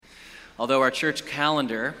Although our church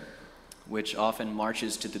calendar, which often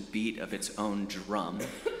marches to the beat of its own drum,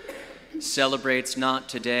 celebrates not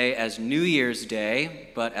today as New Year's Day,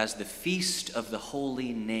 but as the Feast of the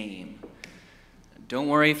Holy Name. Don't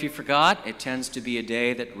worry if you forgot, it tends to be a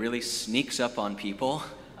day that really sneaks up on people.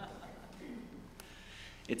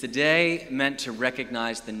 It's a day meant to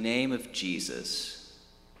recognize the name of Jesus,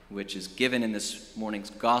 which is given in this morning's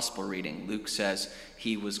gospel reading. Luke says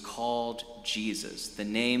he was called Jesus, the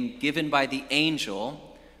name given by the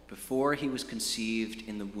angel before he was conceived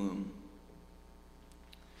in the womb.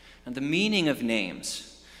 And the meaning of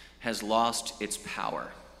names has lost its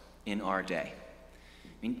power in our day.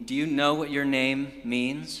 I mean, do you know what your name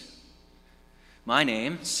means? My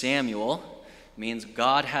name, Samuel, means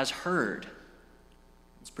God has heard.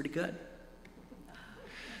 It's pretty good.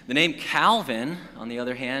 The name Calvin, on the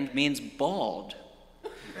other hand, means bald.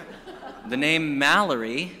 The name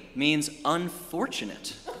Mallory means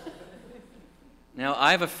unfortunate. Now,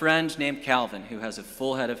 I have a friend named Calvin who has a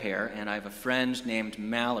full head of hair, and I have a friend named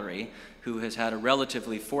Mallory who has had a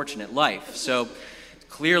relatively fortunate life. So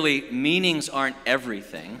clearly, meanings aren't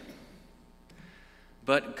everything,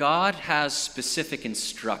 but God has specific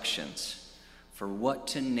instructions for what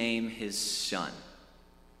to name his son.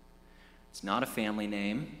 It's not a family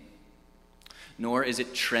name, nor is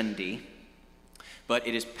it trendy, but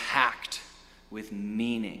it is packed with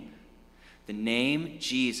meaning. The name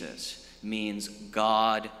Jesus means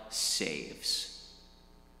God saves.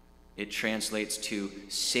 It translates to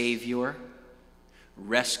Savior,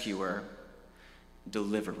 Rescuer,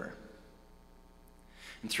 Deliverer.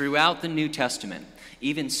 And throughout the New Testament,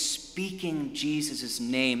 even speaking Jesus'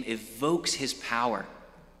 name evokes his power.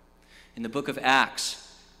 In the book of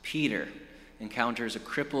Acts, Peter encounters a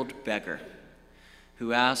crippled beggar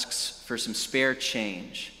who asks for some spare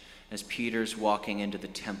change as Peter's walking into the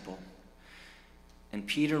temple. And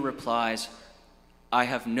Peter replies, "I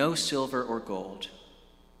have no silver or gold,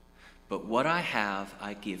 but what I have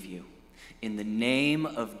I give you. In the name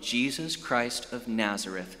of Jesus Christ of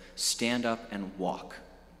Nazareth, stand up and walk."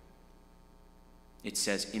 It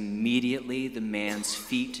says, immediately the man's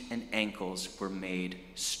feet and ankles were made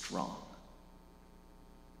strong.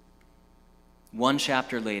 One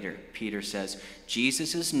chapter later, Peter says,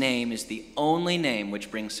 Jesus' name is the only name which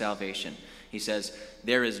brings salvation. He says,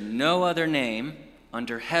 there is no other name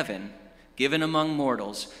under heaven given among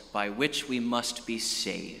mortals by which we must be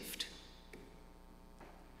saved.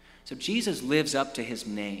 So Jesus lives up to his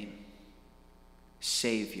name,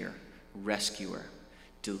 Savior, Rescuer,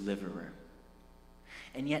 Deliverer.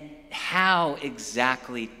 And yet, how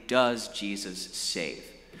exactly does Jesus save?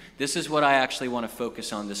 This is what I actually want to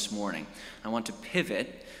focus on this morning. I want to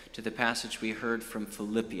pivot to the passage we heard from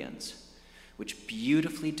Philippians, which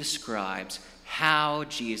beautifully describes how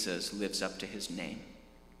Jesus lives up to his name.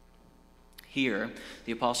 Here,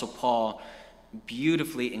 the Apostle Paul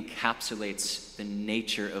beautifully encapsulates the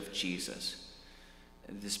nature of Jesus.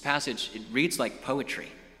 This passage, it reads like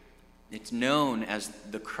poetry. It's known as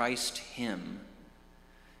the Christ hymn.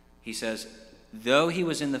 He says, though he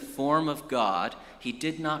was in the form of God, he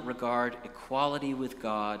did not regard equality with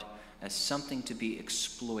God as something to be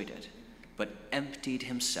exploited, but emptied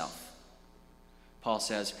himself. Paul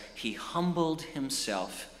says, he humbled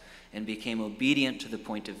himself and became obedient to the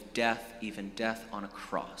point of death, even death on a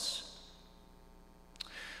cross.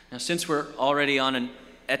 Now, since we're already on an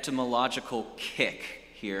etymological kick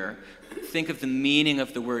here, think of the meaning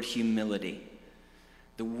of the word humility.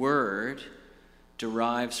 The word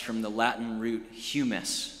derives from the Latin root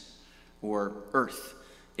humus, or earth.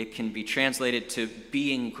 It can be translated to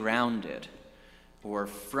being grounded, or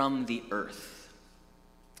from the earth.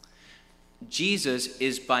 Jesus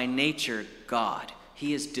is by nature God.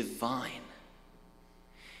 He is divine.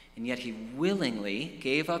 And yet he willingly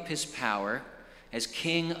gave up his power as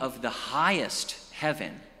king of the highest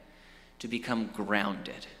heaven to become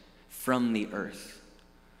grounded from the earth,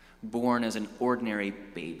 born as an ordinary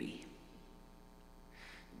baby.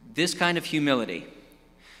 This kind of humility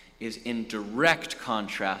is in direct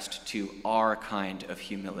contrast to our kind of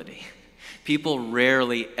humility. People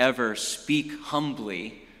rarely ever speak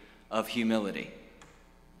humbly of humility.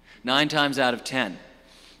 9 times out of 10,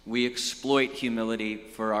 we exploit humility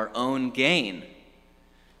for our own gain.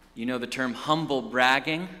 You know the term humble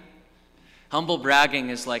bragging? Humble bragging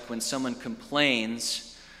is like when someone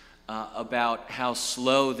complains about how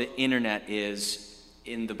slow the internet is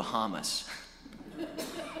in the Bahamas.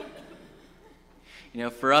 You know,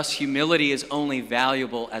 for us, humility is only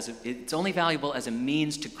valuable as a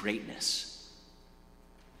means to greatness.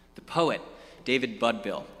 The poet David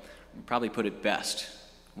Budbill probably put it best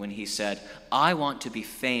when he said, "I want to be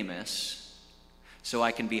famous, so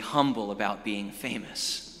I can be humble about being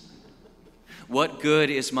famous? What good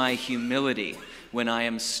is my humility when I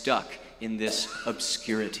am stuck in this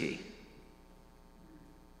obscurity?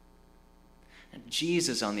 And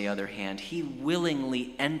Jesus, on the other hand, he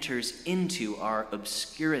willingly enters into our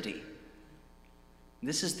obscurity.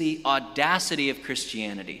 This is the audacity of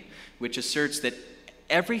Christianity, which asserts that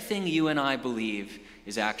everything you and I believe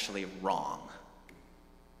is actually wrong.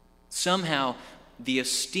 Somehow, the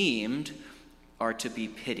esteemed are to be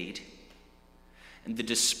pitied, and the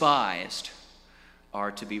despised are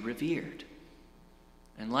to be revered.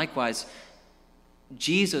 And likewise,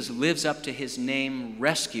 Jesus lives up to his name,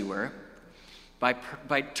 rescuer,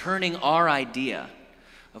 by turning our idea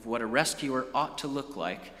of what a rescuer ought to look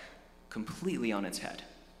like completely on its head.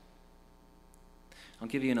 I'll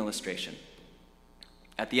give you an illustration.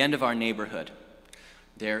 At the end of our neighborhood,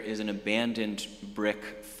 there is an abandoned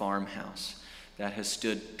brick farmhouse that has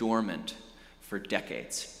stood dormant for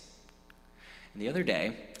decades. And the other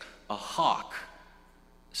day, a hawk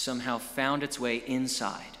somehow found its way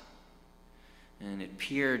inside, and it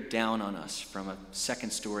peered down on us from a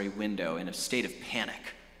second-story window in a state of panic.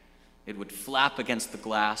 It would flap against the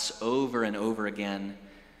glass over and over again.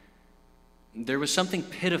 There was something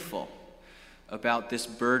pitiful about this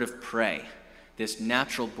bird of prey, this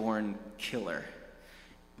natural-born killer,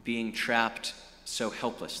 being trapped so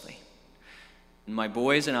helplessly. And my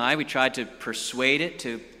boys and I, we tried to persuade it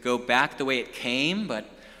to go back the way it came, but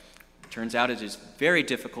it turns out it is very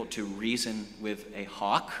difficult to reason with a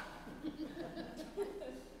hawk.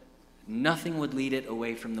 Nothing would lead it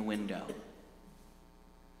away from the window.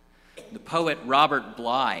 The poet Robert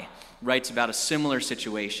Bly writes about a similar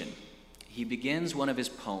situation. He begins one of his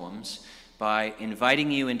poems by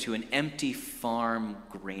inviting you into an empty farm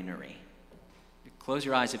granary. Close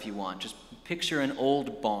your eyes if you want. Just picture an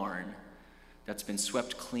old barn that's been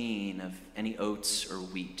swept clean of any oats or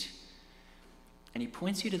wheat. And he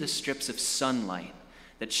points you to the strips of sunlight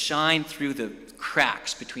that shine through the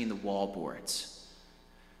cracks between the wallboards.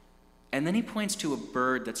 And then he points to a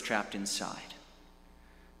bird that's trapped inside.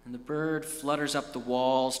 And the bird flutters up the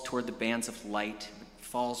walls toward the bands of light, but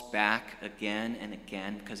falls back again and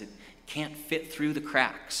again because it can't fit through the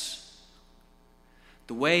cracks.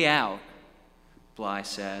 The way out, Bly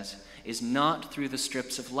says, is not through the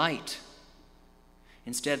strips of light.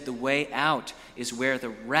 Instead, the way out is where the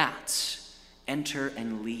rats enter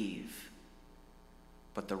and leave.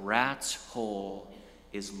 But the rat's hole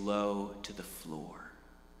is low to the floor.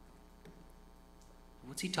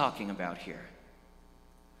 What's he talking about here?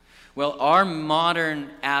 Well, our modern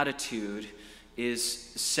attitude is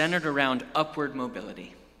centered around upward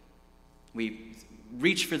mobility. We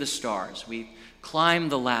reach for the stars. We climb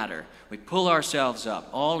the ladder. We pull ourselves up,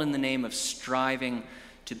 all in the name of striving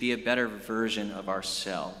to be a better version of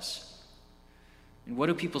ourselves. And what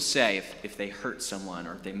do people say if they hurt someone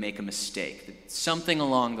or if they make a mistake? Something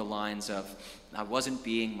along the lines of, I wasn't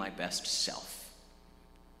being my best self.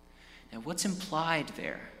 Now, what's implied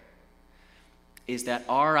there is that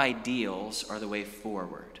our ideals are the way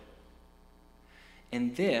forward.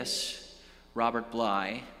 And this, Robert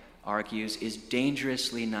Bly argues, is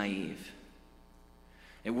dangerously naive.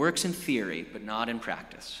 It works in theory, but not in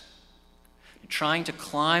practice. Trying to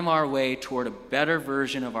climb our way toward a better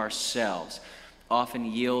version of ourselves often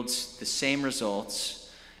yields the same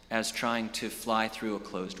results as trying to fly through a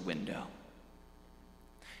closed window.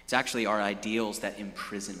 It's actually our ideals that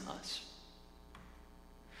imprison us.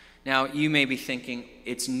 Now, you may be thinking,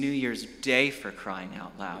 it's New Year's Day, for crying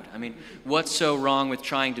out loud. I mean, what's so wrong with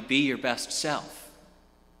trying to be your best self?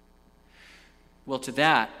 Well, to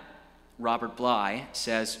that, Robert Bly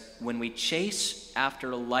says, when we chase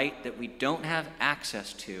after a light that we don't have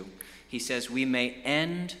access to, he says we may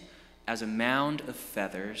end as a mound of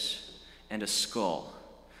feathers and a skull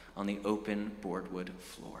on the open boardwood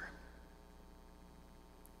floor.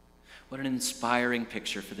 What an inspiring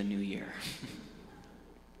picture for the new year.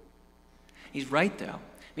 He's right, though.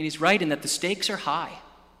 I mean, he's right in that the stakes are high.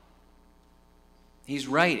 He's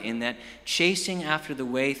right in that chasing after the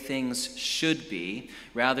way things should be,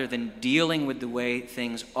 rather than dealing with the way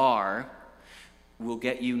things are, will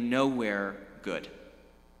get you nowhere good.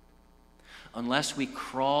 Unless we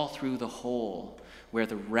crawl through the hole where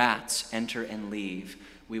the rats enter and leave,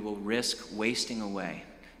 we will risk wasting away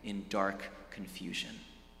in dark confusion.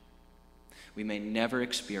 We may never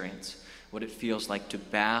experience what it feels like to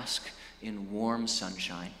bask in warm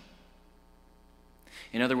sunshine.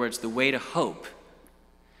 In other words, the way to hope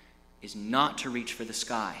is not to reach for the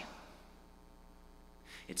sky.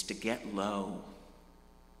 It's to get low.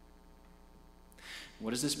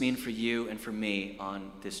 What does this mean for you and for me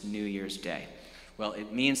on this New Year's Day? Well,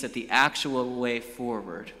 it means that the actual way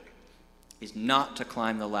forward is not to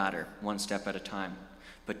climb the ladder one step at a time,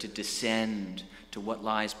 but to descend to what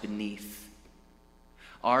lies beneath.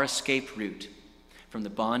 Our escape route from the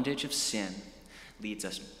bondage of sin leads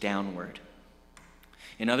us downward.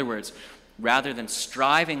 In other words, rather than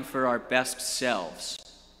striving for our best selves,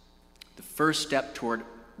 the first step toward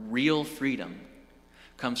real freedom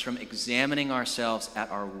comes from examining ourselves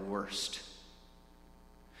at our worst.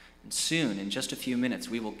 And soon, in just a few minutes,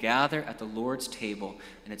 we will gather at the Lord's table,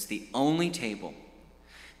 and it's the only table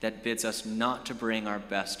that bids us not to bring our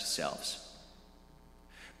best selves.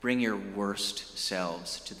 Bring your worst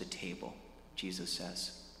selves to the table, Jesus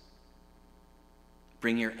says.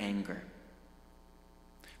 Bring your anger.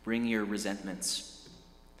 Bring your resentments.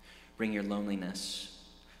 Bring your loneliness.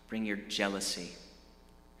 Bring your jealousy,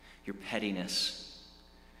 your pettiness,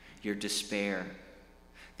 your despair,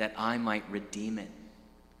 that I might redeem it,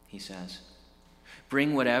 he says.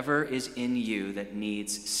 Bring whatever is in you that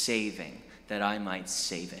needs saving, that I might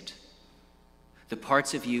save it. The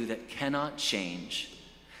parts of you that cannot change,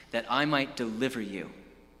 that I might deliver you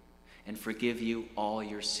and forgive you all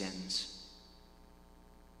your sins.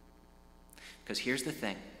 Because here's the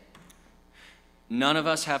thing. None of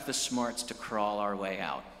us have the smarts to crawl our way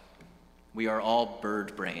out. We are all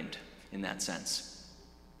bird-brained in that sense.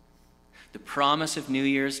 The promise of New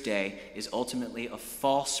Year's Day is ultimately a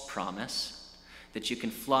false promise that you can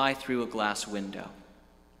fly through a glass window.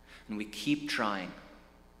 And we keep trying.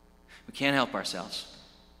 We can't help ourselves.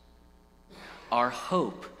 Our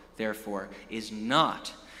hope, therefore, is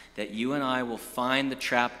not that you and I will find the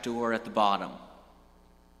trap door at the bottom,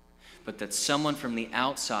 but that someone from the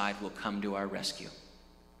outside will come to our rescue.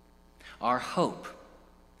 Our hope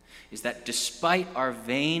is that despite our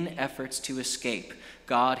vain efforts to escape,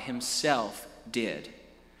 God himself did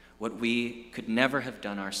what we could never have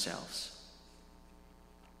done ourselves.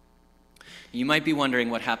 You might be wondering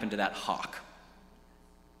what happened to that hawk.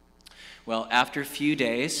 Well, after a few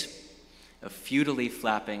days of futilely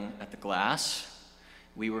flapping at the glass,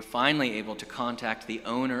 we were finally able to contact the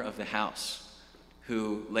owner of the house,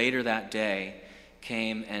 who later that day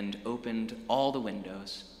came and opened all the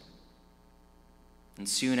windows. And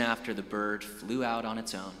soon after, the bird flew out on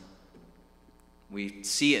its own. We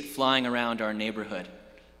see it flying around our neighborhood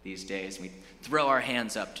these days. We throw our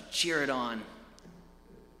hands up to cheer it on.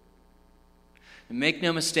 And make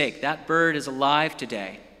no mistake, that bird is alive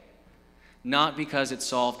today, not because it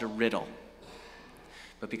solved a riddle,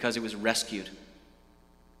 but because it was rescued.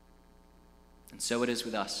 And so it is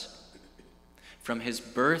with us. From his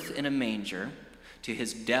birth in a manger to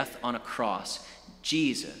his death on a cross,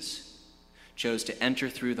 Jesus chose to enter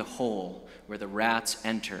through the hole where the rats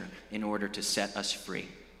enter in order to set us free.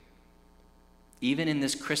 Even in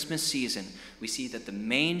this Christmas season, we see that the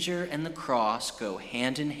manger and the cross go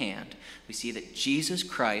hand in hand. We see that Jesus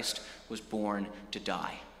Christ was born to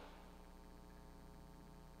die.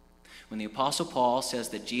 When the Apostle Paul says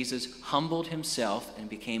that Jesus humbled himself and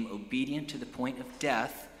became obedient to the point of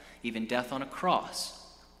death, even death on a cross,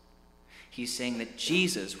 he's saying that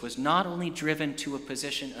Jesus was not only driven to a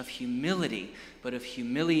position of humility, but of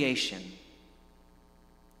humiliation.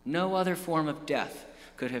 No other form of death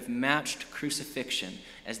could have matched crucifixion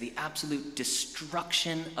as the absolute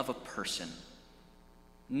destruction of a person.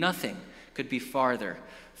 Nothing could be farther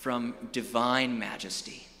from divine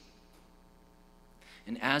majesty.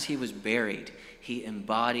 And as he was buried, he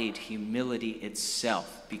embodied humility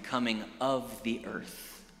itself, becoming of the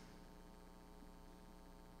earth.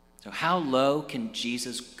 So how low can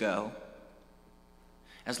Jesus go?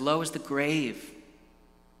 As low as the grave.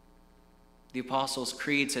 The Apostles'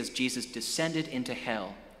 Creed says Jesus descended into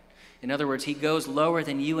hell. In other words, he goes lower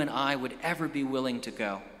than you and I would ever be willing to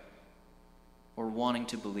go or wanting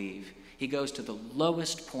to believe. He goes to the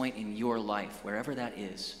lowest point in your life, wherever that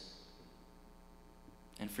is.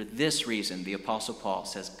 And for this reason, the Apostle Paul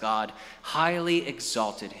says God highly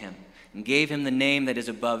exalted him and gave him the name that is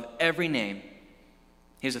above every name.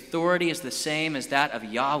 His authority is the same as that of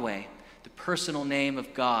Yahweh, the personal name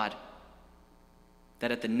of God,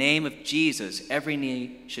 that at the name of Jesus every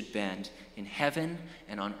knee should bend in heaven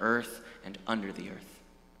and on earth and under the earth.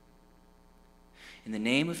 In the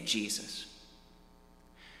name of Jesus,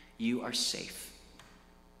 you are safe.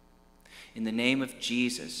 In the name of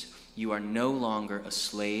Jesus, you are no longer a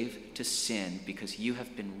slave to sin because you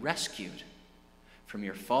have been rescued from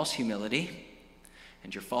your false humility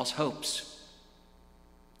and your false hopes.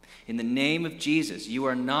 In the name of Jesus, you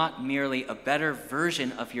are not merely a better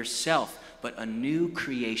version of yourself, but a new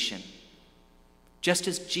creation. Just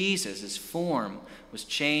as Jesus' form was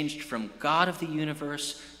changed from God of the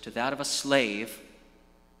universe to that of a slave,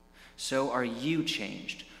 so are you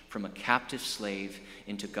changed from a captive slave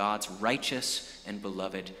into God's righteous and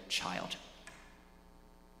beloved child.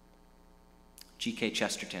 G.K.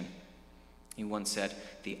 Chesterton, he once said,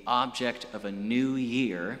 "The object of a new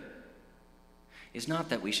year is not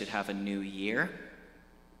that we should have a new year.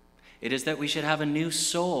 It is that we should have a new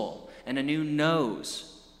soul and a new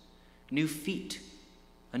nose, new feet,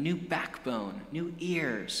 a new backbone, new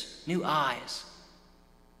ears, new eyes."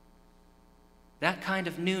 That kind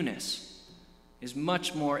of newness is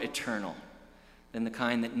much more eternal than the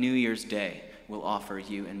kind that New Year's Day will offer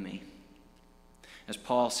you and me. As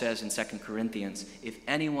Paul says in 2 Corinthians, if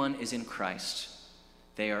anyone is in Christ,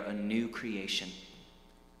 they are a new creation.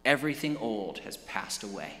 Everything old has passed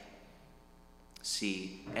away.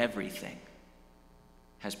 See, everything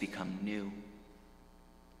has become new.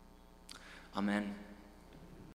 Amen.